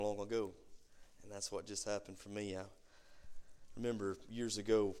long ago, and that's what just happened for me. I remember years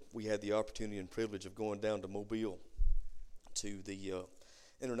ago we had the opportunity and privilege of going down to Mobile to the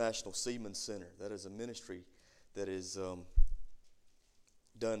International Seaman Center. That is a ministry that is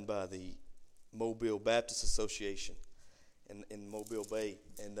done by the Mobile Baptist Association in Mobile Bay.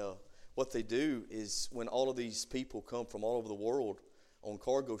 And what they do is when all of these people come from all over the world on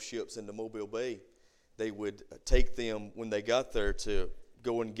cargo ships into Mobile Bay, they would take them when they got there to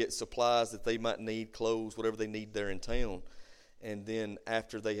go and get supplies that they might need, clothes, whatever they need there in town. And then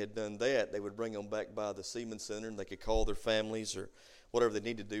after they had done that, they would bring them back by the Seaman Center, and they could call their families or whatever they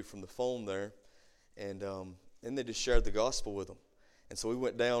needed to do from the phone there. And then they just shared the gospel with them. And so we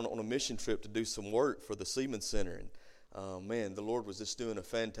went down on a mission trip to do some work for the Seaman Center. And man, the Lord was just doing a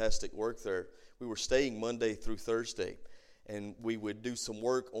fantastic work there. We were staying Monday through Thursday. And we would do some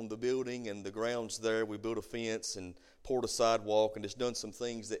work on the building and the grounds there. We built a fence and poured a sidewalk and just done some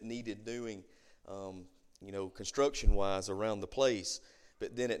things that needed doing, construction-wise around the place.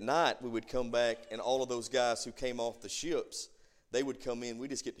 But then at night, we would come back, and all of those guys who came off the ships, they would come in. We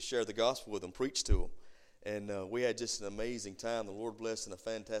just get to share the gospel with them, preach to them. And we had just an amazing time. The Lord blessed in a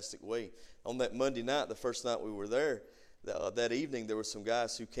fantastic way. On that Monday night, the first night we were there, that evening, there were some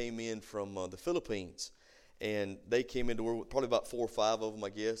guys who came in from the Philippines. And they came into work, probably about 4 or 5 of them, I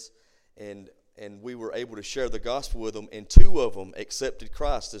guess. And we were able to share the gospel with them. And 2 of them accepted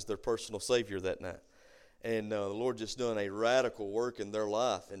Christ as their personal Savior that night. And the Lord just done a radical work in their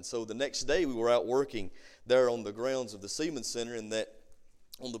life. And so the next day we were out working there on the grounds of the Seaman Center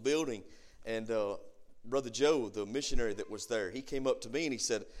on the building. And Brother Joe, the missionary that was there, he came up to me and he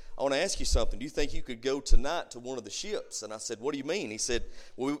said, I want to ask you something. Do you think you could go tonight to one of the ships? And I said, what do you mean? He said,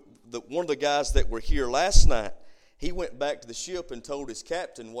 well, one of the guys that were here last night, he went back to the ship and told his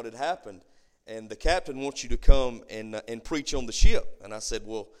captain what had happened. And the captain wants you to come and preach on the ship. And I said,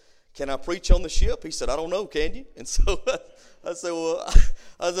 well, can I preach on the ship? He said, I don't know, can you? And so I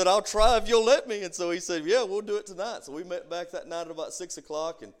said, I'll try if you'll let me. And so he said, yeah, we'll do it tonight. So we met back that night at about 6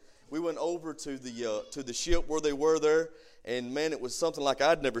 o'clock, and we went over to the ship where they were there, and man, it was something like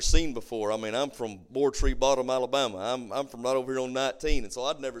I'd never seen before. I mean, I'm from Board Tree Bottom, Alabama. I'm from right over here on 19, and so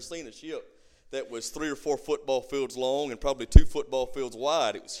I'd never seen a ship that was 3 or 4 football fields long and probably 2 football fields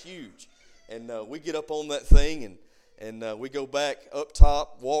wide. It was huge, and we get up on that thing, and we go back up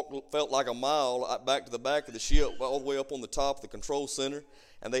top, felt like a mile back to the back of the ship, all the way up on the top of the control center,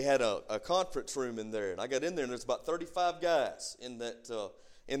 and they had a conference room in there, and I got in there, and there's about 35 guys in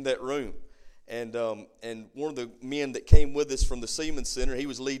that room. And one of the men that came with us from the Seaman Center, he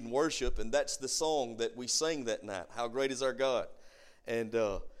was leading worship, and that's the song that we sang that night, How Great Is Our God. And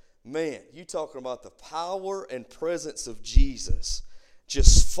man, you talking about the power and presence of Jesus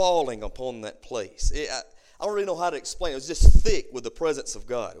just falling upon that place. I don't really know how to explain it. It was just thick with the presence of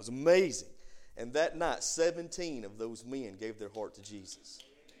God. It was amazing. And that night, 17 of those men gave their heart to Jesus.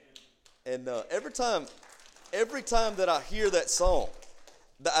 And every time that I hear that song,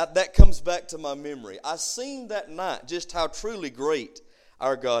 that comes back to my memory. I seen that night just how truly great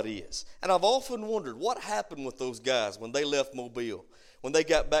our God is. And I've often wondered what happened with those guys when they left Mobile, when they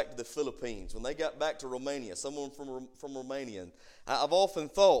got back to the Philippines, when they got back to Romania, someone from Romania. And I've often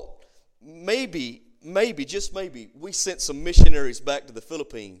thought maybe, just maybe, we sent some missionaries back to the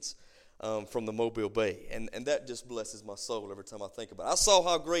Philippines from the Mobile Bay. And that just blesses my soul every time I think about it. I saw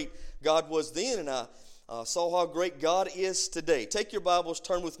how great God was then, and I saw how great God is today. Take your Bibles,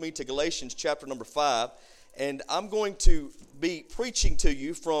 turn with me to Galatians chapter number 5, and I'm going to be preaching to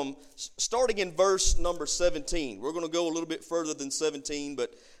you from starting in verse number 17. We're going to go a little bit further than 17,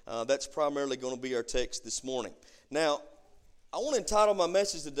 but that's primarily going to be our text this morning. Now, I want to entitle my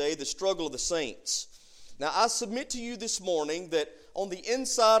message today, The Struggle of the Saints. Now, I submit to you this morning that on the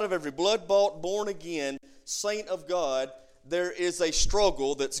inside of every blood-bought, born-again saint of God, there is a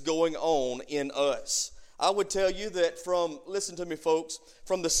struggle that's going on in us. I would tell you that listen to me folks,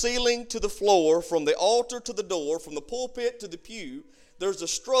 from the ceiling to the floor, from the altar to the door, from the pulpit to the pew, there's a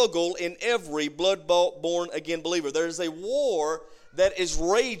struggle in every blood-bought, born-again believer. There's a war that is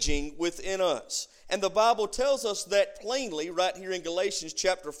raging within us. And the Bible tells us that plainly right here in Galatians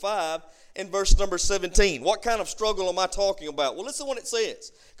chapter 5 and verse number 17. What kind of struggle am I talking about? Well, listen to what it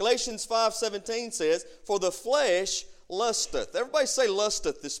says. Galatians 5:17 says, for the flesh lusteth. Everybody say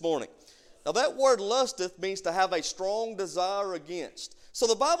lusteth this morning. Now that word lusteth means to have a strong desire against. So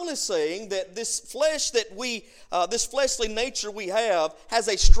the Bible is saying that this flesh this fleshly nature we have has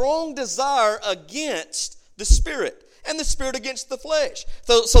a strong desire against the Spirit. and the Spirit against the flesh.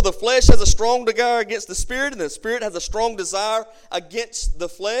 So the flesh has a strong desire against the Spirit, and the Spirit has a strong desire against the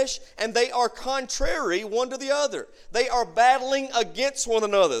flesh, and they are contrary one to the other. They are battling against one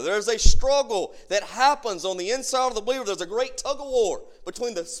another. There's a struggle that happens on the inside of the believer. There's a great tug of war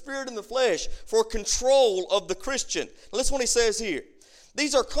between the Spirit and the flesh for control of the Christian. Now listen what he says here.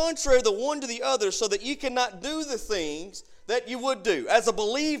 These are contrary the one to the other, so that you cannot do the things that you would do. As a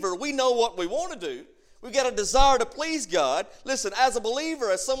believer, we know what we want to do. We've got a desire to please God. Listen, as a believer,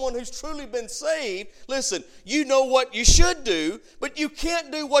 as someone who's truly been saved, listen, you know what you should do, but you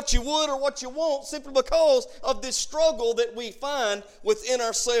can't do what you would or what you want simply because of this struggle that we find within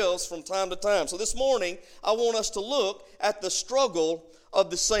ourselves from time to time. So this morning, I want us to look at the struggle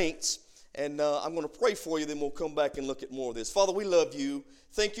of the saints. And I'm going to pray for you, then we'll come back and look at more of this. Father, we love you.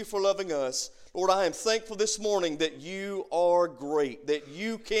 Thank you for loving us. Lord, I am thankful this morning that you are great, that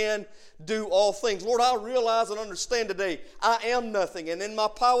you can do all things. Lord, I realize and understand today I am nothing, and in my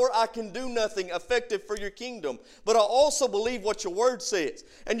power I can do nothing effective for your kingdom. But I also believe what your word says.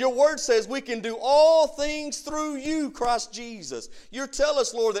 And your word says we can do all things through you, Christ Jesus. You tell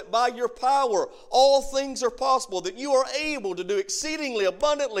us, Lord, that by your power all things are possible, that you are able to do exceedingly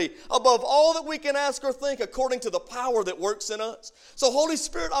abundantly above all that we can ask or think according to the power that works in us. So Holy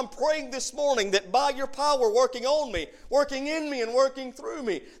Spirit, I'm praying this morning that by your power working on me, working in me, and working through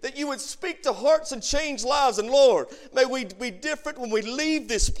me, that you would speak to hearts and change lives. And Lord, may we be different when we leave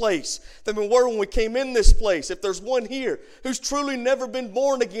this place than we were when we came in this place. If there's one here who's truly never been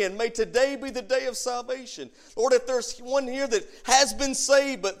born again, may today be the day of salvation. Lord, if there's one here that has been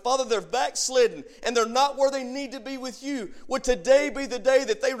saved, but Father, they're backslidden and they're not where they need to be with you, would today be the day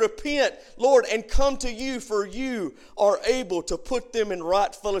that they repent, Lord, and come to you, for you are able to put them in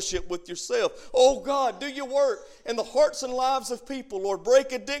right fellowship with yourself. Oh God, do your work in the hearts and lives of people, Lord.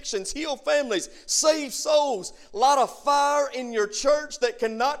 Break addictions, heal families, save souls. Light a fire in your church that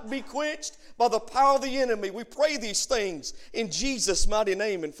cannot be quenched by the power of the enemy. We pray these things in Jesus' mighty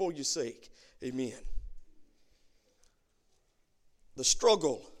name and for your sake. Amen. The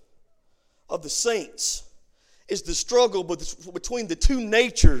struggle of the saints is the struggle between the two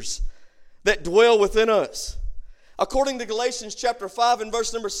natures that dwell within us. According to Galatians chapter 5 and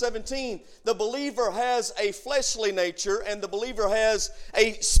verse number 17, the believer has a fleshly nature and the believer has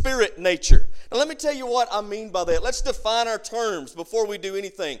a spirit nature. Now let me tell you what I mean by that. Let's define our terms before we do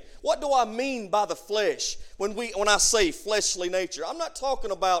anything. What do I mean by the flesh when I say fleshly nature? I'm not talking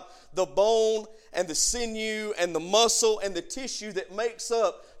about the bone and the sinew and the muscle and the tissue that makes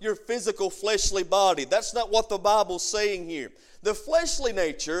up your physical fleshly body. That's not what the Bible's saying here. The fleshly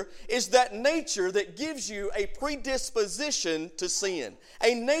nature is that nature that gives you a predisposition to sin.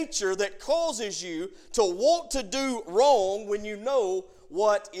 A nature that causes you to want to do wrong when you know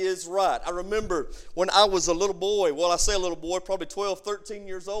what is right. I remember when I was a little boy, well, I say a little boy, probably 12, 13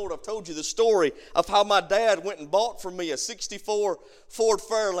 years old, I've told you the story of how my dad went and bought for me a 64 Ford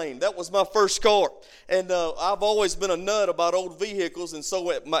Fairlane. That was my first car. And I've always been a nut about old vehicles, and so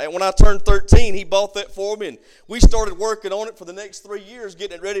when I turned 13, he bought that for me, and we started working on it for the next 3 years,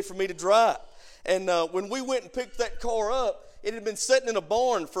 getting it ready for me to drive. And when we went and picked that car up, it had been sitting in a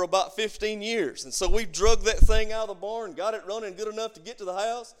barn for about 15 years. And so we drug that thing out of the barn, got it running good enough to get to the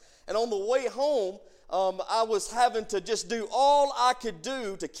house. And on the way home, I was having to just do all I could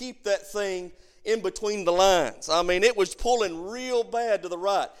do to keep that thing in between the lines. I mean, it was pulling real bad to the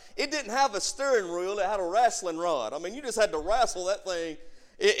right. It didn't have a steering wheel. It had a wrestling rod. I mean, you just had to wrestle that thing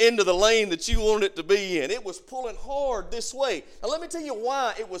into the lane that you wanted it to be in. It was pulling hard this way. Now, let me tell you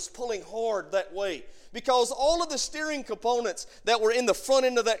why it was pulling hard that way. Because all of the steering components that were in the front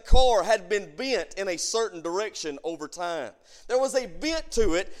end of that car had been bent in a certain direction over time. There was a bent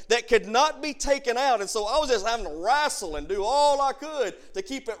to it that could not be taken out, and so I was just having to wrestle and do all I could to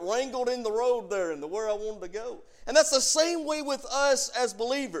keep it wrangled in the road there and where I wanted to go. And that's the same way with us as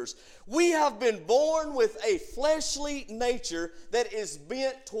believers. We have been born with a fleshly nature that is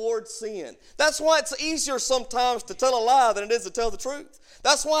bent towards sin. That's why it's easier sometimes to tell a lie than it is to tell the truth.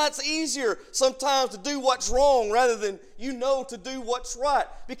 That's why it's easier sometimes to do what's wrong rather than to do what's right.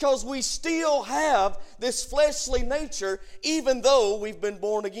 Because we still have this fleshly nature even though we've been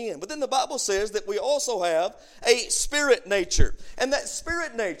born again. But then the Bible says that we also have a spirit nature. And that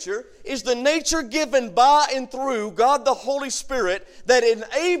spirit nature is the nature given by and through God the Holy Spirit that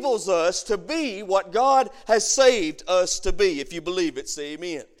enables us to be what God has saved us to be. If you believe it, say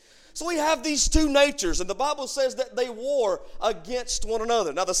amen. So we have these two natures, and the Bible says that they war against one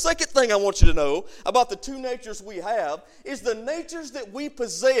another. Now, the second thing I want you to know about the two natures we have is the natures that we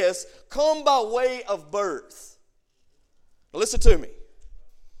possess come by way of birth. Now, listen to me.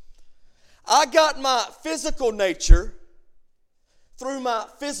 I got my physical nature through my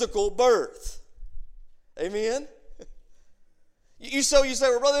physical birth. Amen? You say,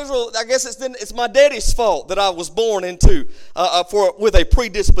 well, Brother Israel, I guess it's my daddy's fault that I was born into with a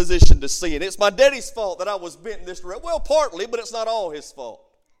predisposition to sin. It's my daddy's fault that I was bent in this direction. Well, partly, but it's not all his fault.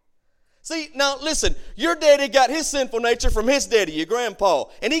 See, now listen, your daddy got his sinful nature from his daddy, your grandpa.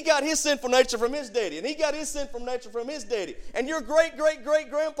 And he got his sinful nature from his daddy. And he got his sinful nature from his daddy. And your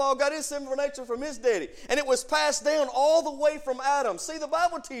great-great-great-grandpa got his sinful nature from his daddy. And it was passed down all the way from Adam. See, the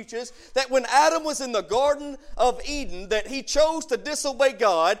Bible teaches that when Adam was in the Garden of Eden, that he chose to disobey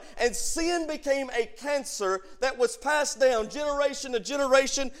God, and sin became a cancer that was passed down generation to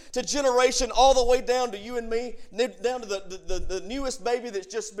generation to generation, all the way down to you and me, down to the newest baby that's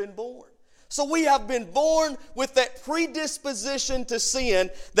just been born. So we have been born with that predisposition to sin,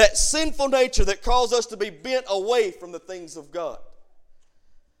 that sinful nature that caused us to be bent away from the things of God.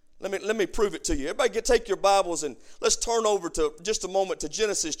 Let me prove it to you. Everybody take your Bibles and let's turn over to just a moment to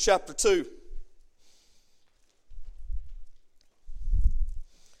Genesis chapter 2.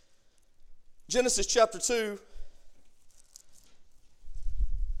 Genesis chapter 2.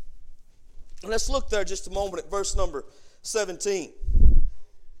 Let's look there just a moment at verse number 17.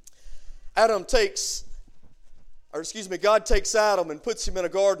 God takes Adam and puts him in a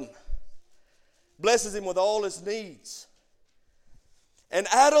garden, blesses him with all his needs. And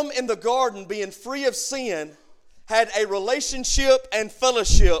Adam in the garden, being free of sin, had a relationship and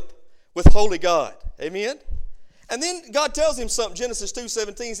fellowship with holy God. Amen? And then God tells him something, Genesis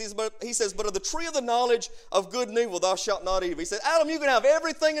 2:17, he says, but of the tree of the knowledge of good and evil thou shalt not eat. He said, Adam, you can have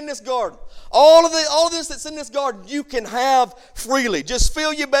everything in this garden. All of this that's in this garden, you can have freely. Just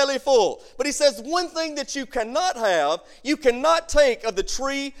fill your belly full. But he says, one thing that you cannot have, you cannot take of the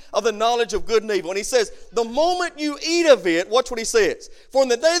tree of the knowledge of good and evil. And he says, the moment you eat of it, watch what he says. For in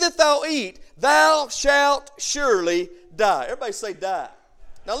the day that thou eat, thou shalt surely die. Everybody say die.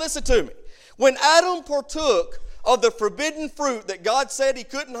 Now listen to me. When Adam partook of the forbidden fruit that God said he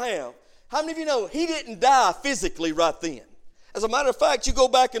couldn't have, how many of you know he didn't die physically right then? As a matter of fact, you go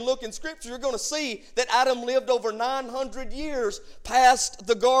back and look in Scripture, you're going to see that Adam lived over 900 years past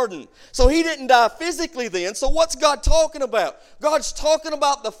the garden. So he didn't die physically then. So what's God talking about? God's talking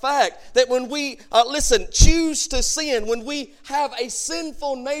about the fact that when we, choose to sin, when we have a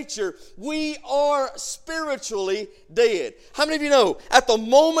sinful nature, we are spiritually dead. How many of you know, at the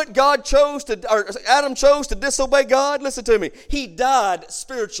moment Adam chose to disobey God, listen to me, he died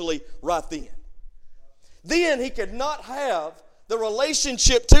spiritually right then. Then he could not have the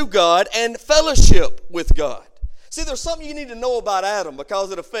relationship to God and fellowship with God. See, there's something you need to know about Adam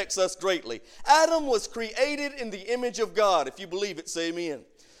because it affects us greatly. Adam was created in the image of God. If you believe it, say amen.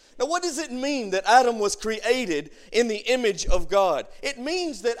 Now, what does it mean that Adam was created in the image of God? It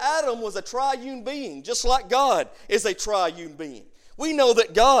means that Adam was a triune being, just like God is a triune being. We know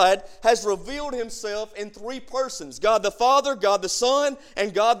that God has revealed himself in three persons, God the Father, God the Son,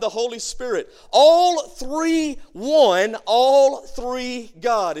 and God the Holy Spirit. All three one, all three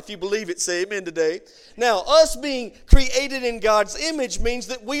God. If you believe it, say amen today. Now, us being created in God's image means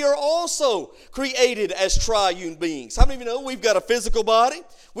that we are also created as triune beings. How many of you know we've got a physical body,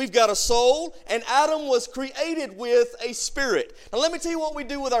 we've got a soul, and Adam was created with a spirit. Now, let me tell you what we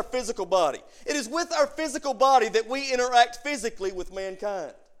do with our physical body. It is with our physical body that we interact physically with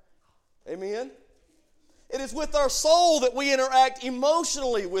mankind. Amen? It is with our soul that we interact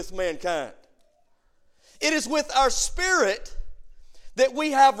emotionally with mankind. It is with our spirit that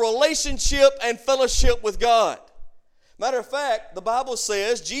we have relationship and fellowship with God. Matter of fact, the Bible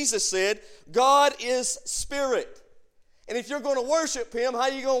says, Jesus said, God is spirit. And if you're going to worship him, how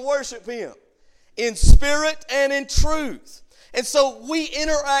are you going to worship him? In spirit and in truth. And so we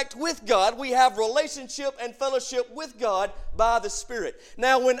interact with God. We have relationship and fellowship with God by the Spirit.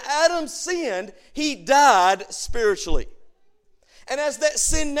 Now, when Adam sinned, he died spiritually. And as that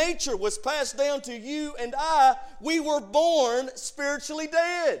sin nature was passed down to you and I, we were born spiritually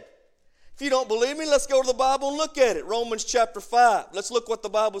dead. If you don't believe me, let's go to the Bible and look at it. Romans chapter 5. Let's look what the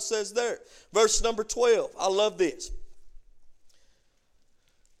Bible says there. Verse number 12. I love this.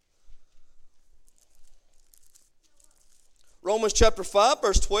 Romans chapter 5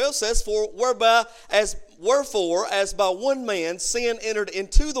 verse 12 says, Wherefore, as by one man sin entered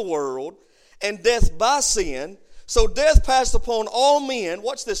into the world, and death by sin, so death passed upon all men,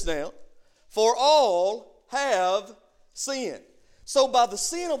 watch this now, for all have sinned. So by the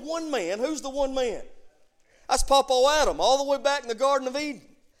sin of one man, who's the one man? That's Papa Adam, all the way back in the Garden of Eden.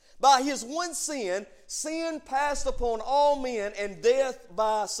 By his one sin, sin passed upon all men, and death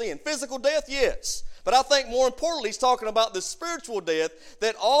by sin. Physical death, yes. But I think more importantly, he's talking about the spiritual death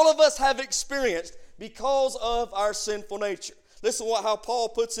that all of us have experienced because of our sinful nature. Listen to how Paul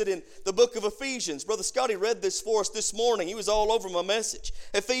puts it in the book of Ephesians. Brother Scotty read this for us this morning. He was all over my message.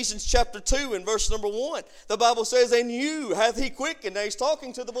 Ephesians chapter 2 and verse number 1. The Bible says, and you hath he quickened. Now he's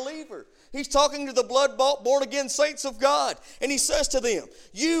talking to the believer. He's talking to the blood-bought, born-again saints of God. And he says to them,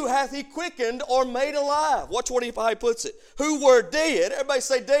 you hath he quickened or made alive. Watch how he puts it. Who were dead. Everybody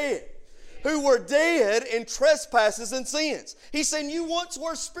say dead. Who were dead in trespasses and sins. He's saying you once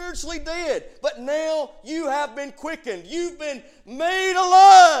were spiritually dead, but now you have been quickened. You've been made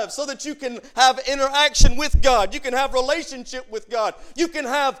alive so that you can have interaction with God. You can have relationship with God. You can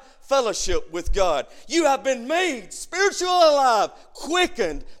have fellowship with God. You have been made spiritually alive,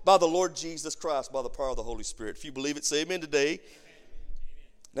 quickened by the Lord Jesus Christ, by the power of the Holy Spirit. If you believe it, say amen today.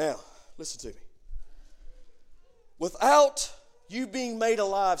 Amen. Now, listen to me. Without you being made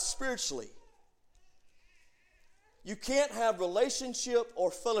alive spiritually, you can't have relationship or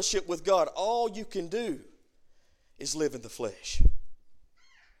fellowship with God. All you can do is live in the flesh.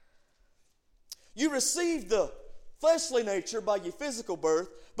 You receive the fleshly nature by your physical birth,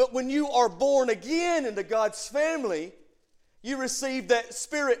 but when you are born again into God's family, you receive that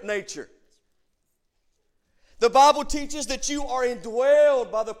spirit nature. The Bible teaches that you are indwelled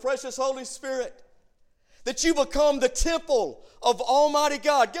by the precious Holy Spirit, that you become the temple of Almighty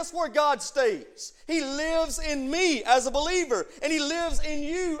God. Guess where God stays? He lives in me as a believer, and He lives in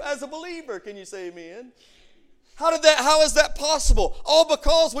you as a believer. Can you say amen? How is that possible? All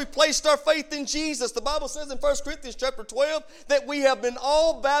because we placed our faith in Jesus. The Bible says in 1 Corinthians chapter 12 that we have been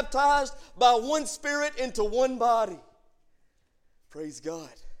all baptized by one Spirit into one body. Praise God.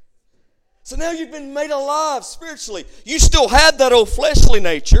 So now you've been made alive spiritually. You still had that old fleshly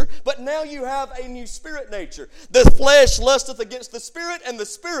nature, but now you have a new spirit nature. The flesh lusteth against the spirit, and the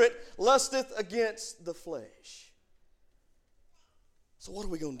spirit lusteth against the flesh. So what are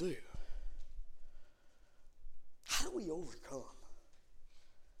we going to do? How do we overcome?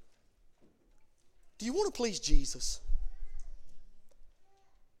 Do you want to please Jesus?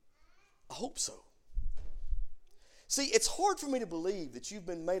 I hope so. See, it's hard for me to believe that you've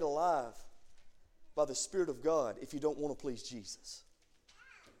been made alive by the Spirit of God if you don't want to please Jesus.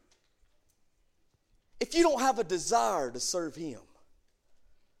 If you don't have a desire to serve Him,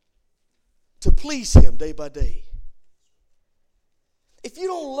 to please Him day by day. If you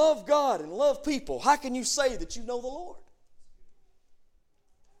don't love God and love people, how can you say that you know the Lord?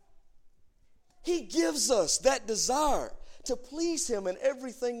 He gives us that desire to please Him in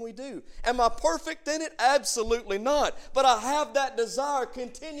everything we do. Am I perfect in it? Absolutely not. But I have that desire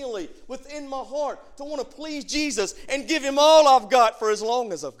continually within my heart to want to please Jesus and give Him all I've got for as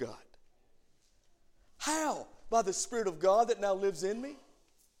long as I've got. How? By the Spirit of God that now lives in me.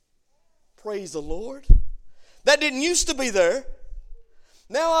 Praise the Lord. That didn't used to be there.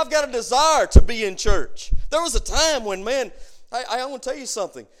 Now I've got a desire to be in church. There was a time when, man, I want to tell you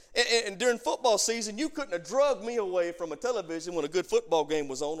something. And during football season, you couldn't have drugged me away from a television when a good football game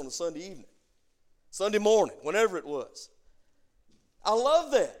was on a Sunday evening. Sunday morning, whenever it was. I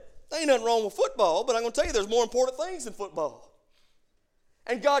love that. There ain't nothing wrong with football, but I'm going to tell you there's more important things than football.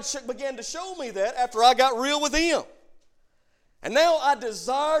 And God began to show me that after I got real with Him. And now I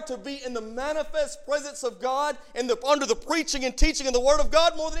desire to be in the manifest presence of God and under the preaching and teaching of the Word of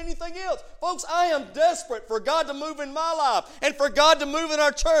God more than anything else. Folks, I am desperate for God to move in my life and for God to move in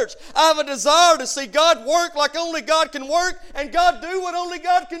our church. I have a desire to see God work like only God can work and God do what only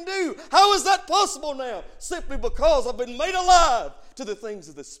God can do. How is that possible now? Simply because I've been made alive to the things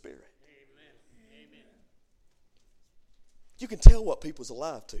of the Spirit. Amen. Amen. You can tell what people's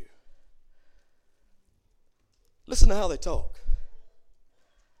alive to. Listen to how they talk.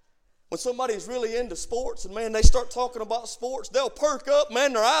 When somebody's really into sports and, man, they start talking about sports, they'll perk up,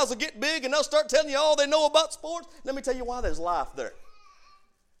 man, their eyes will get big and they'll start telling you all they know about sports. Let me tell you why there's life there.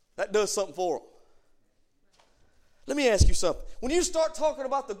 That does something for them. Let me ask you something. When you start talking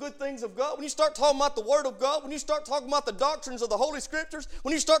about the good things of God, when you start talking about the Word of God, when you start talking about the doctrines of the Holy Scriptures,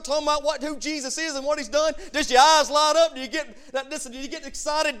 when you start talking about who Jesus is and what He's done, does your eyes light up? Do you get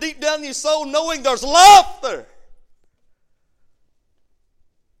excited deep down in your soul knowing there's life there?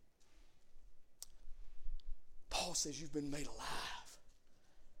 Paul says you've been made alive,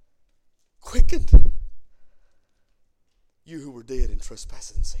 quickened, you who were dead in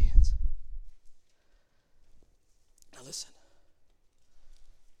trespasses and sins. Now listen,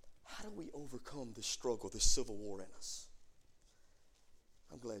 how do we overcome this struggle, this civil war in us?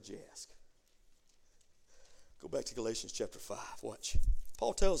 I'm glad you asked. Go back to Galatians chapter 5. Watch.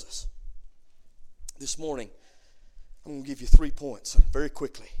 Paul tells us this morning I'm going to give you 3 points very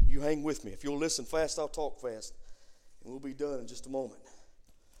quickly. You hang with me. If you'll listen fast, I'll talk fast. And we'll be done in just a moment.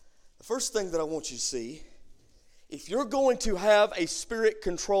 The first thing that I want you to see, if you're going to have a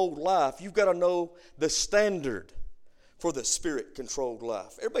Spirit-controlled life, you've got to know the standard for the Spirit-controlled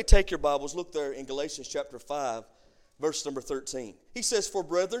life. Everybody take your Bibles. Look there in Galatians chapter 5, verse number 13. He says, "For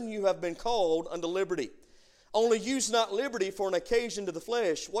brethren, you have been called unto liberty. Only use not liberty for an occasion to the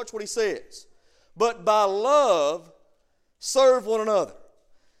flesh." Watch what he says. "But by love serve one another."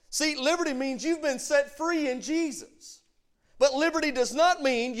 See, liberty means you've been set free in Jesus. But liberty does not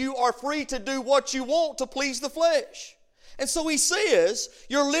mean you are free to do what you want to please the flesh. And so he says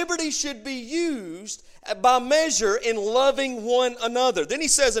your liberty should be used by measure in loving one another. Then he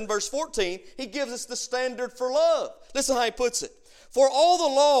says in verse 14, he gives us the standard for love. Listen how he puts it. "For all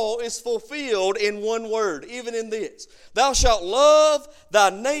the law is fulfilled in one word, even in this: thou shalt love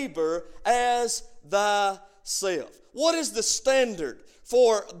thy neighbor as thyself." What is the standard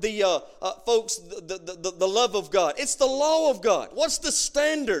for the folks, the love of God? It's the law of God. What's the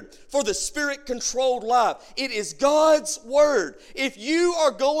standard for the Spirit-controlled life? It is God's Word. If you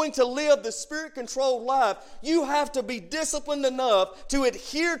are going to live the Spirit-controlled life, you have to be disciplined enough to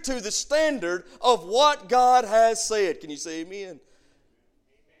adhere to the standard of what God has said. Can you say amen?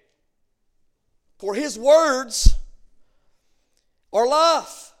 For His words are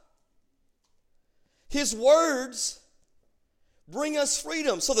life. His words bring us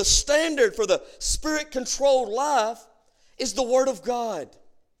freedom. So the standard for the Spirit-controlled life is the Word of God.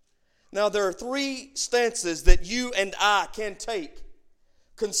 Now there are 3 stances that you and I can take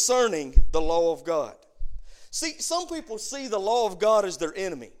concerning the law of God. See, some people see the law of God as their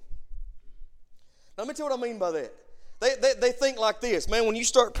enemy. Now, let me tell you what I mean by that. They think like this, man, when you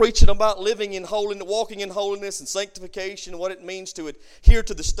start preaching about living in holiness, walking in holiness and sanctification, what it means to adhere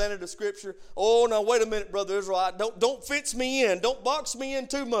to the standard of Scripture. Oh, now wait a minute, Brother Israel. Don't fix me in. Don't box me in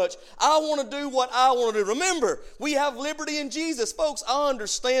too much. I want to do what I want to do. Remember, we have liberty in Jesus. Folks, I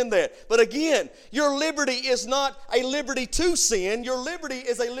understand that. But again, your liberty is not a liberty to sin. Your liberty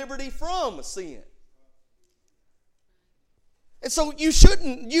is a liberty from sin. And so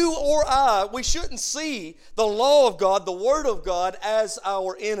you or I, we shouldn't see the law of God, the Word of God, as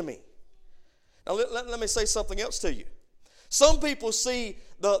our enemy. Now let me say something else to you. Some people see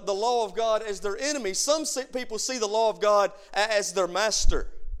the law of God as their enemy. Some people see the law of God as their master.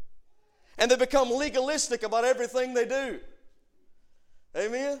 And they become legalistic about everything they do.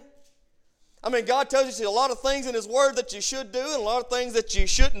 Amen? I mean, God tells you a lot of things in His Word that you should do and a lot of things that you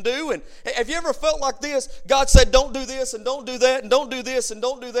shouldn't do. And have you ever felt like this? God said, don't do this and don't do that and don't do this and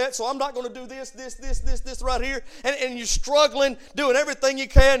don't do that, so I'm not going to do this right here. And you're struggling, doing everything you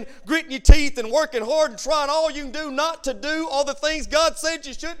can, gritting your teeth and working hard and trying all you can do not to do all the things God said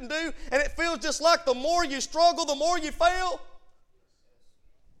you shouldn't do. And it feels just like the more you struggle, the more you fail.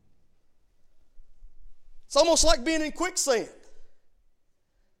 It's almost like being in quicksand.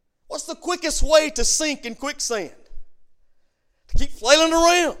 What's the quickest way to sink in quicksand? To keep flailing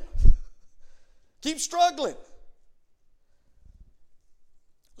around. Keep struggling.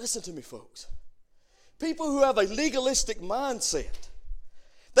 Listen to me, folks. People who have a legalistic mindset,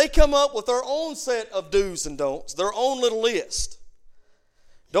 they come up with their own set of do's and don'ts, their own little list.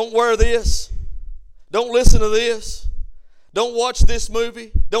 Don't wear this. Don't listen to this. Don't watch this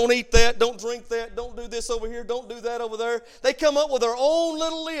movie. Don't eat that. Don't drink that. Don't do this over here. Don't do that over there. They come up with their own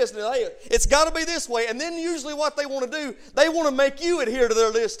little list. And hey, it's got to be this way. And then usually what they want to do, they want to make you adhere to their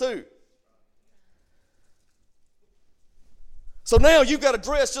list too. So now you've got to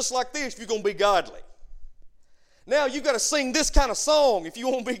dress just like this if you're going to be godly. Now you've got to sing this kind of song if you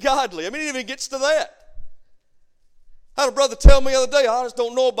want to be godly. I mean, it even gets to that. I had a brother tell me the other day, I just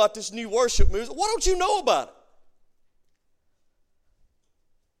don't know about this new worship music. Why don't you know about it?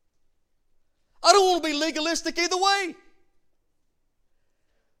 I don't want to be legalistic either way.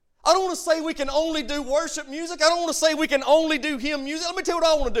 I don't want to say we can only do worship music. I don't want to say we can only do hymn music. Let me tell you what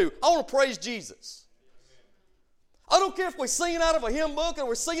I want to do. I want to praise Jesus. I don't care if we're singing out of a hymn book and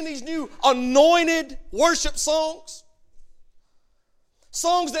we're singing these new anointed worship songs.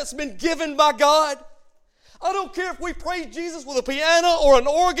 Songs that's been given by God. I don't care if we praise Jesus with a piano or an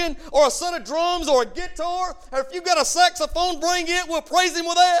organ or a set of drums or a guitar. Or if you've got a saxophone, bring it. We'll praise Him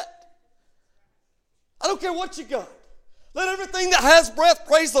with that. I don't care what you got. Let everything that has breath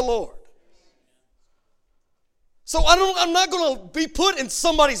praise the Lord. So I'm not going to be put in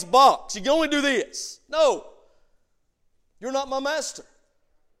somebody's box. You can only do this. No. You're not my master.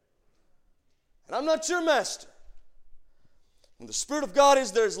 And I'm not your master. When the Spirit of God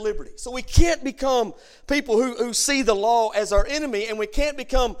is, there's liberty. So we can't become people who see the law as our enemy, and we can't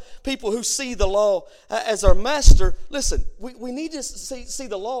become people who see the law as our master. Listen, we need to see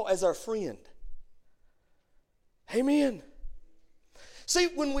the law as our friend. Amen. See,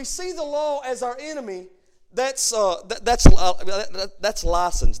 when we see the law as our enemy, that's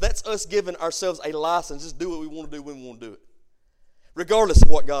license. That's us giving ourselves a license. Just do what we want to do when we want to do it, regardless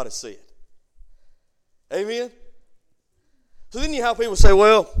of what God has said. Amen. So then you have people say,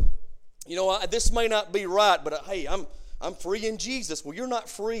 well, you know, this may not be right, but hey, I'm free in Jesus. Well, you're not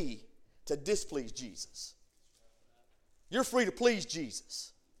free to displease Jesus. You're free to please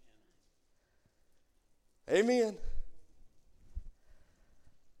Jesus. Amen.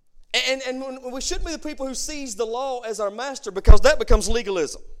 And we shouldn't be the people who sees the law as our master, because that becomes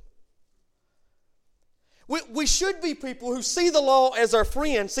legalism. We should be people who see the law as our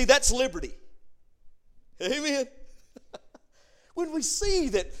friend. See, that's liberty. Amen. When we see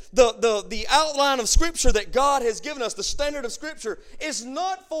that the outline of Scripture that God has given us, the standard of Scripture, is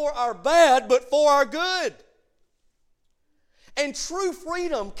not for our bad, but for our good. And true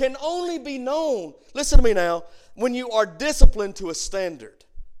freedom can only be known, listen to me now, when you are disciplined to a standard.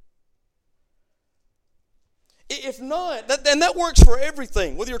 If not, and that works for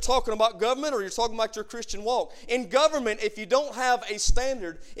everything, whether you're talking about government or you're talking about your Christian walk. In government, if you don't have a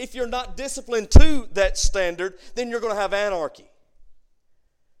standard, if you're not disciplined to that standard, then you're going to have anarchy.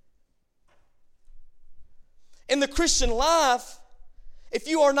 In the Christian life, if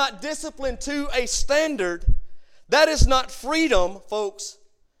you are not disciplined to a standard, that is not freedom, folks.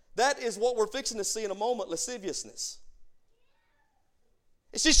 That is what we're fixing to see in a moment, lasciviousness.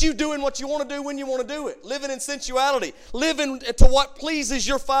 It's just you doing what you want to do when you want to do it. Living in sensuality. Living to what pleases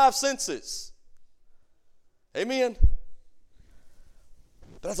your five senses. Amen.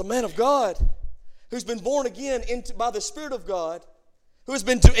 But as a man of God, who's been born again by the Spirit of God, who has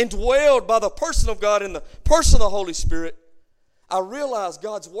been indwelled by the person of God in the person of the Holy Spirit, I realize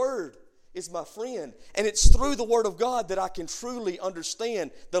God's Word is my friend. And it's through the Word of God that I can truly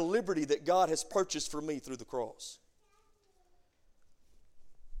understand the liberty that God has purchased for me through the cross.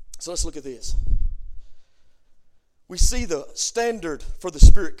 So let's look at this. We see the standard for the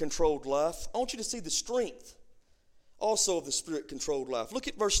Spirit-controlled life. I want you to see the strength also of the Spirit-controlled life. Look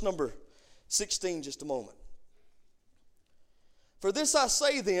at verse number 16 just a moment. For this I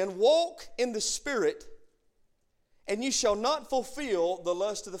say then, walk in the Spirit, and you shall not fulfill the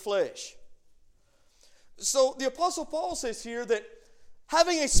lust of the flesh. So the Apostle Paul says here that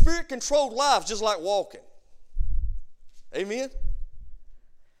having a Spirit-controlled life is just like walking. Amen?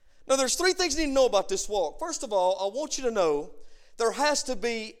 Now there's three things you need to know about this walk. First of all, I want you to know there has to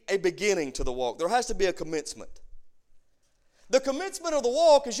be a beginning to the walk. There has to be a commencement. The commencement of the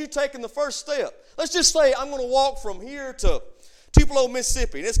walk is you taking the first step. Let's just say I'm going to walk from here to Tupelo,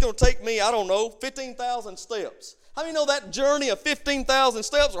 Mississippi, and it's going to take me, 15,000 steps. How many know that journey of 15,000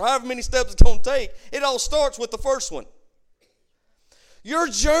 steps, or however many steps it's going to take, it all starts with the first one. Your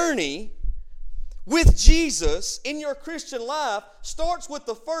journey with Jesus in your Christian life starts with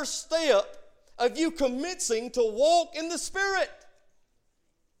the first step of you commencing to walk in the Spirit.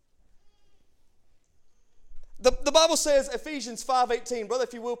 The Bible says, Ephesians 5:18. Brother,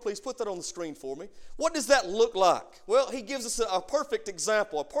 if you will, please put that on the screen for me. What does that look like? Well, he gives us a perfect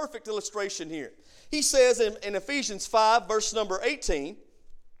example, a perfect illustration here. He says in Ephesians 5, verse number 18,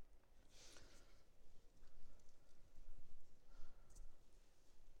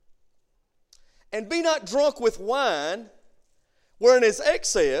 and be not drunk with wine, wherein is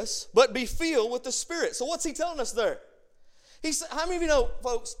excess, but be filled with the Spirit. So what's he telling us there? He said, how many of you know,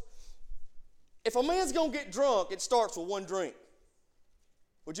 folks, if a man's going to get drunk, it starts with one drink.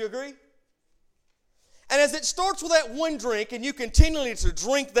 Would you agree? And as it starts with that one drink, and you continually to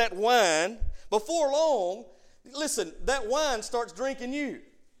drink that wine, before long, listen, that wine starts drinking you.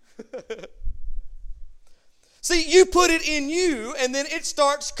 See, you put it in you, and then it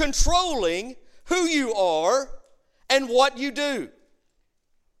starts controlling who you are and what you do.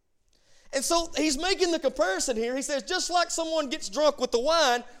 And so he's making the comparison here. He says, just like someone gets drunk with the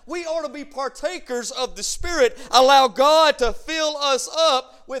wine, we ought to be partakers of the Spirit. Allow God to fill us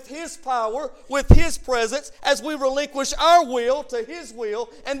up with His power, with His presence, as we relinquish our will to His will.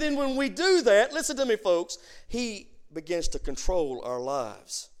 And then when we do that, listen to me, folks, He begins to control our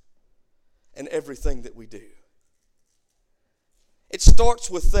lives and everything that we do. It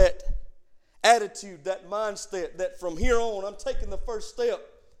starts with that attitude, that mindset, that from here on, I'm taking the first step.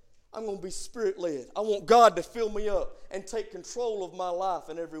 I'm going to be Spirit-led. I want God to fill me up and take control of my life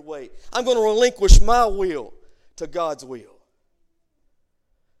in every way. I'm going to relinquish my will to God's will.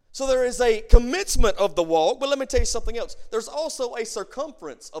 So there is a commencement of the walk, but let me tell you something else. There's also a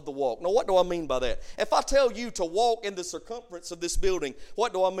circumference of the walk. Now, what do I mean by that? If I tell you to walk in the circumference of this building,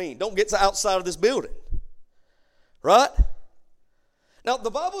 what do I mean? Don't get to outside of this building. Right? Now, the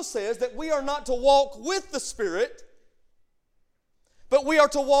Bible says that we are not to walk with the Spirit, but we are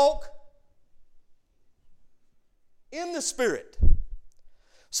to walk in the Spirit.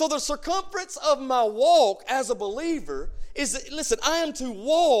 So the circumference of my walk as a believer is that, listen, I am to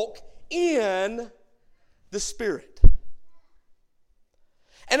walk in the Spirit.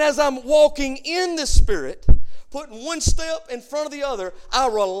 And as I'm walking in the Spirit, putting one step in front of the other, I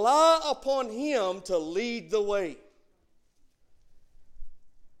rely upon Him to lead the way.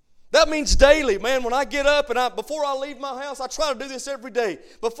 That means daily, man. When I get up and before I leave my house, I try to do this every day.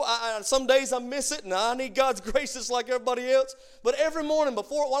 Some days I miss it, and I need God's grace just like everybody else. But every morning,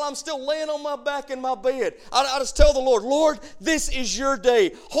 while I'm still laying on my back in my bed, I just tell the Lord, Lord, this is your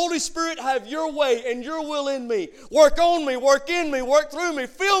day. Holy Spirit, have your way and your will in me. Work on me, work in me, work through me.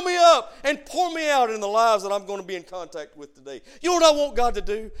 Fill me up and pour me out in the lives that I'm going to be in contact with today. You know what I want God to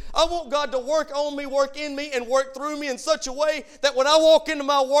do? I want God to work on me, work in me, and work through me in such a way that when I walk into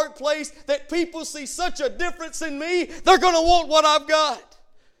my workplace, that people see such a difference in me, they're going to want what I've got.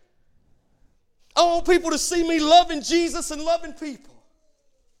 I want people to see me loving Jesus and loving people.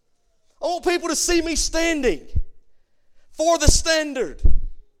 I want people to see me standing for the standard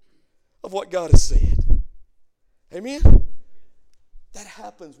of what God has said. Amen? That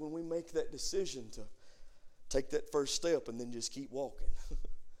happens when we make that decision to take that first step and then just keep walking.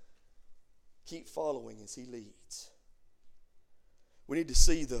 Keep following as He leads. We need to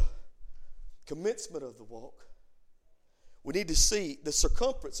see the commencement of the walk. We need to see the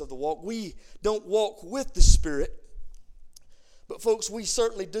circumference of the walk. We don't walk with the Spirit, but folks, we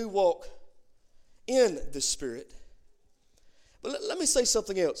certainly do walk in the Spirit. But let me say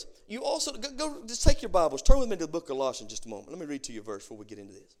something else. You also, go just take your Bibles, turn with me to the book of Colossians just a moment. Let me read to you a verse before we get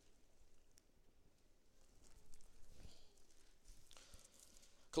into this.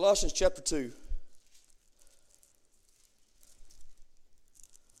 Colossians chapter 2.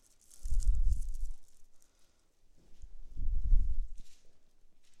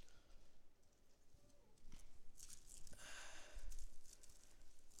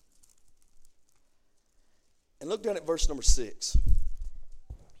 And look down at verse number 6.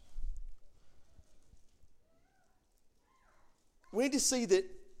 We need to see that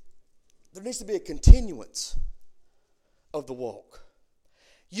there needs to be a continuance of the walk.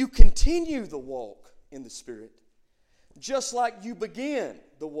 You continue the walk in the Spirit just like you began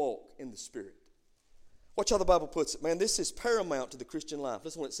the walk in the Spirit. Watch how the Bible puts it. Man, this is paramount to the Christian life.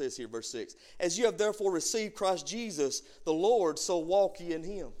 Listen to what it says here, verse 6. As you have therefore received Christ Jesus the Lord, so walk ye in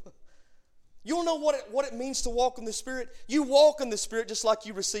Him. You don't know what it means to walk in the Spirit? You walk in the Spirit just like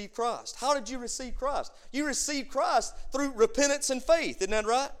you received Christ. How did you receive Christ? You received Christ through repentance and faith. Isn't that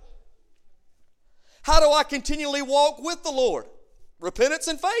right? How do I continually walk with the Lord? Repentance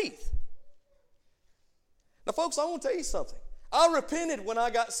and faith. Now, folks, I want to tell you something. I repented when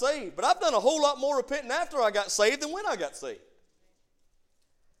I got saved, but I've done a whole lot more repenting after I got saved than when I got saved.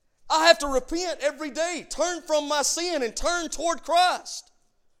 I have to repent every day, turn from my sin and turn toward Christ.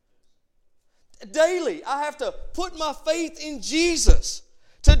 Daily, I have to put my faith in Jesus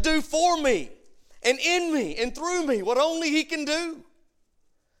to do for me and in me and through me what only He can do.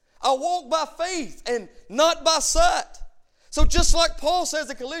 I walk by faith and not by sight. So just like Paul says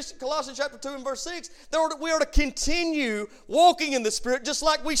in Colossians chapter 2 and verse 6, we are to continue walking in the Spirit just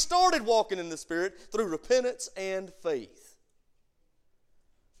like we started walking in the Spirit through repentance and faith.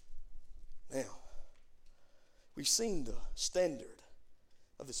 Now, we've seen the standard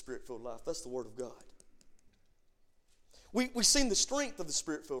of the Spirit-filled life. That's the Word of God. We've seen the strength of the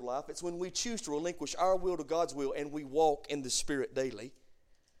Spirit-filled life. It's when we choose to relinquish our will to God's will and we walk in the Spirit daily.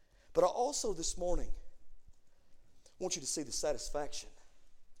 But I also this morning want you to see the satisfaction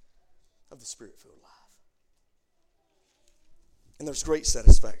of the Spirit-filled life. And there's great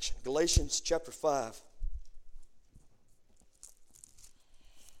satisfaction. Galatians chapter 5.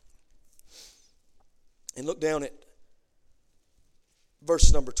 And look down at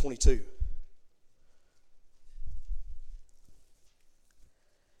verse number 22.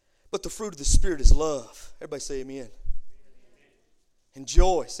 But the fruit of the Spirit is love. Everybody say amen. And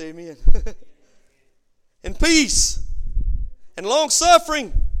joy. Say amen. And peace. And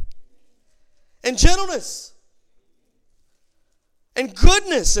long-suffering. And gentleness. And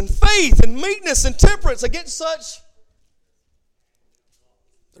goodness. And faith. And meekness. And temperance. Against such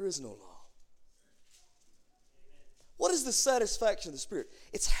there is no law. What is the satisfaction of the Spirit?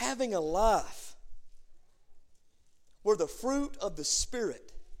 It's having a life where the fruit of the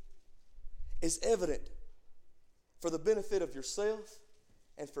Spirit is evident for the benefit of yourself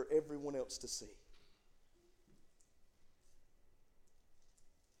and for everyone else to see.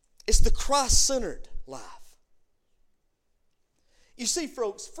 It's the Christ-centered life. You see,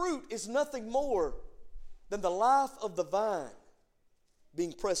 folks, fruit is nothing more than the life of the vine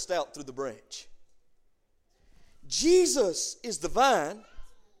being pressed out through the branch. Jesus is the vine.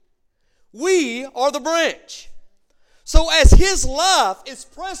 We are the branch. So as His life is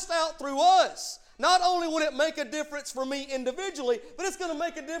pressed out through us, not only would it make a difference for me individually, but it's going to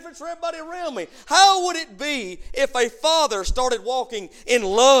make a difference for everybody around me. How would it be if a father started walking in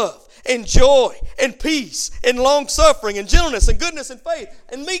love and joy and peace and long-suffering and gentleness and goodness and faith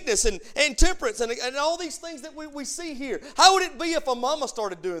and meekness and temperance and all these things that we see here? How would it be if a mama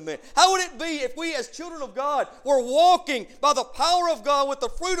started doing that? How would it be if we as children of God were walking by the power of God with the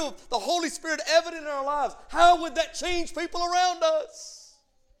fruit of the Holy Spirit evident in our lives? How would that change people around us?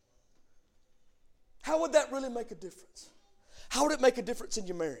 How would that really make a difference? How would it make a difference in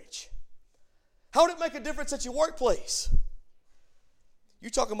your marriage? How would it make a difference at your workplace? You're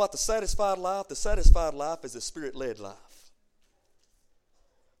talking about the satisfied life. The satisfied life is a Spirit-led life.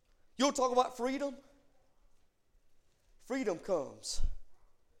 You'll talk about freedom. Freedom comes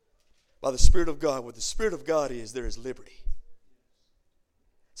by the Spirit of God. Where the Spirit of God is, there is liberty.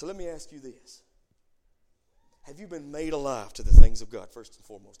 So let me ask you this. Have you been made alive to the things of God, first and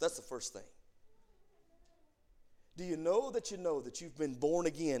foremost? That's the first thing. Do you know that you've been born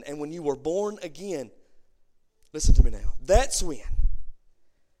again? And when you were born again, listen to me now, that's when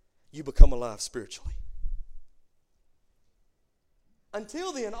you become alive spiritually.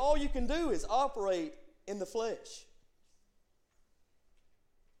 Until then, all you can do is operate in the flesh.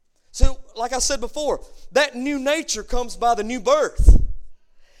 So, like I said before, that new nature comes by the new birth.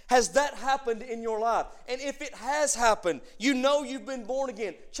 Has that happened in your life? And if it has happened, you know you've been born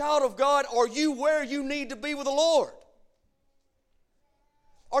again. Child of God, are you where you need to be with the Lord?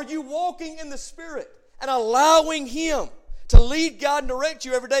 Are you walking in the Spirit and allowing Him to lead, guide, and direct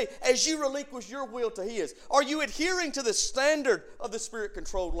you every day as you relinquish your will to His? Are you adhering to the standard of the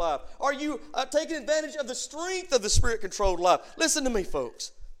Spirit-controlled life? Are you taking advantage of the strength of the Spirit-controlled life? Listen to me,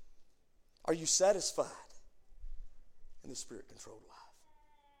 folks. Are you satisfied in the Spirit-controlled life?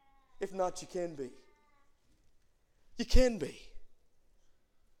 If not, you can be. You can be.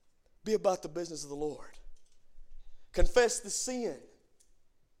 Be about the business of the Lord. Confess the sin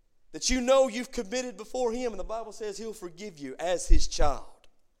that you know you've committed before Him, and the Bible says He'll forgive you as His child.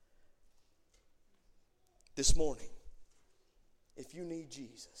 This morning, if you need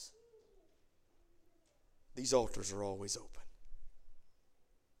Jesus, these altars are always open.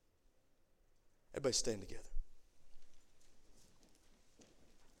 Everybody stand together.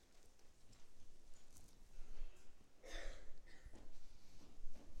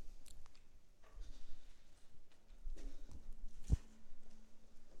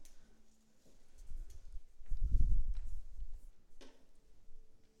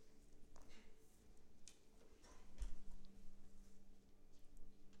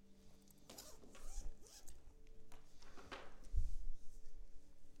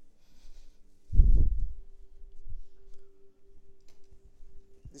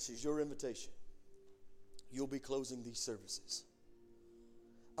 This is your invitation. You'll be closing these services.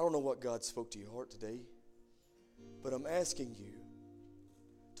 I don't know what God spoke to your heart today, but I'm asking you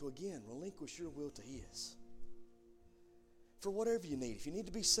to, again, relinquish your will to His. For whatever you need. If you need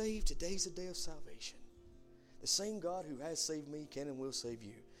to be saved, today's the day of salvation. The same God who has saved me can and will save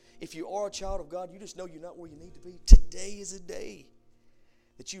you. If you are a child of God, you just know you're not where you need to be. Today is a day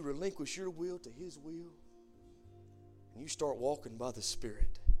that you relinquish your will to His will, and you start walking by the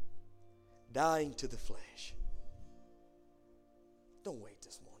Spirit, dying to the flesh. Don't wait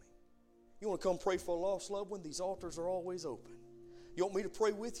this morning. You want to come pray for a lost loved one? These altars are always open. You want me to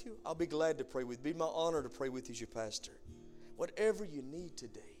pray with you? I'll be glad to pray with you. It'd be my honor to pray with you as your pastor. Whatever you need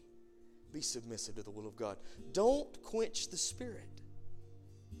today, be submissive to the will of God. Don't quench the Spirit.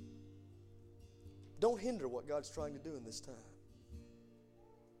 Don't hinder what God's trying to do in this time.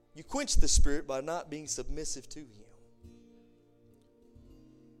 You quench the Spirit by not being submissive to Him.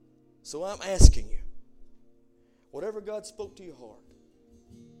 So I'm asking you, whatever God spoke to your heart,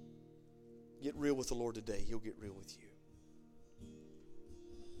 get real with the Lord today. He'll get real with you.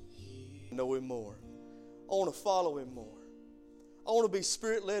 Know Him more. I want to follow Him more. I want to be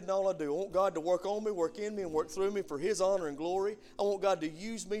Spirit-led in all I do. I want God to work on me, work in me, and work through me for His honor and glory. I want God to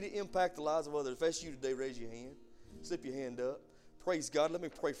use me to impact the lives of others. If that's you today, raise your hand. Slip your hand up. Praise God. Let me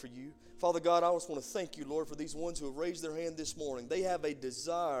pray for you. Father God, I just want to thank you, Lord, for these ones who have raised their hand this morning. They have a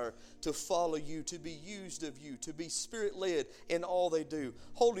desire to follow you, to be used of you, to be Spirit-led in all they do.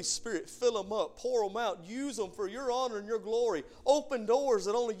 Holy Spirit, fill them up, pour them out, use them for your honor and your glory. Open doors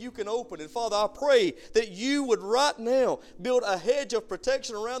that only you can open. And Father, I pray that you would right now build a hedge of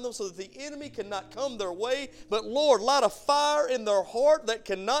protection around them so that the enemy cannot come their way. But Lord, light a fire in their heart that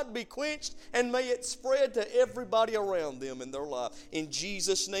cannot be quenched, and may it spread to everybody around them in their life. In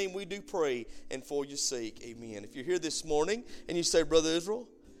Jesus' name we do pray, and for your sake, amen. If you're here this morning and you say, Brother Israel,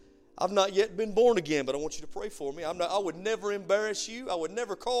 I've not yet been born again, but I want you to pray for me. I would never embarrass you. I would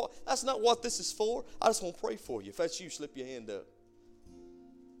never call. That's not what this is for. I just want to pray for you. If that's you, slip your hand up.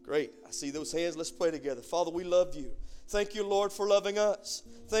 Great. I see those hands. Let's pray together. Father, we love you. Thank you, Lord, for loving us.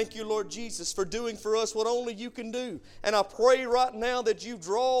 Thank you, Lord Jesus, for doing for us what only you can do. And I pray right now that you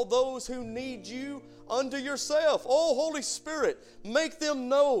draw those who need you unto yourself. Oh, Holy Spirit, make them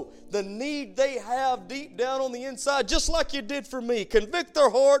know the need they have deep down on the inside, just like you did for me. Convict their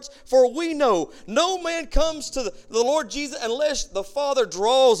hearts, for we know no man comes to the Lord Jesus unless the Father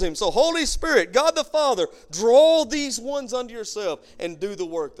draws him. So, Holy Spirit, God the Father, draw these ones unto yourself and do the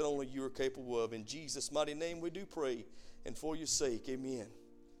work that only you are capable of. In Jesus' mighty name we do pray, and for your sake, amen.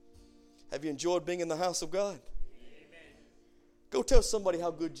 Have you enjoyed being in the house of God? Amen. Go tell somebody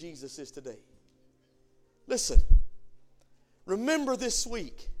how good Jesus is today. Listen, remember this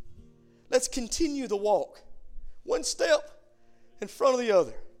week, let's continue the walk. One step in front of the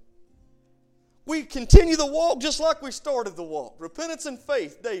other. We continue the walk just like we started the walk. Repentance and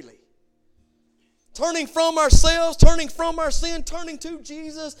faith daily. Turning from ourselves, turning from our sin, turning to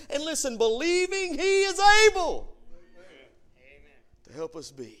Jesus, and listen, believing He is able to help us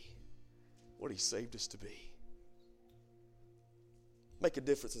be what He saved us to be. Make a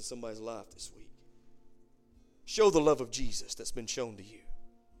difference in somebody's life this week. Show the love of Jesus that's been shown to you.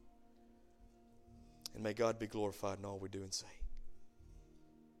 And may God be glorified in all we do and say.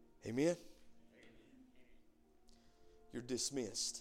 Amen? You're dismissed.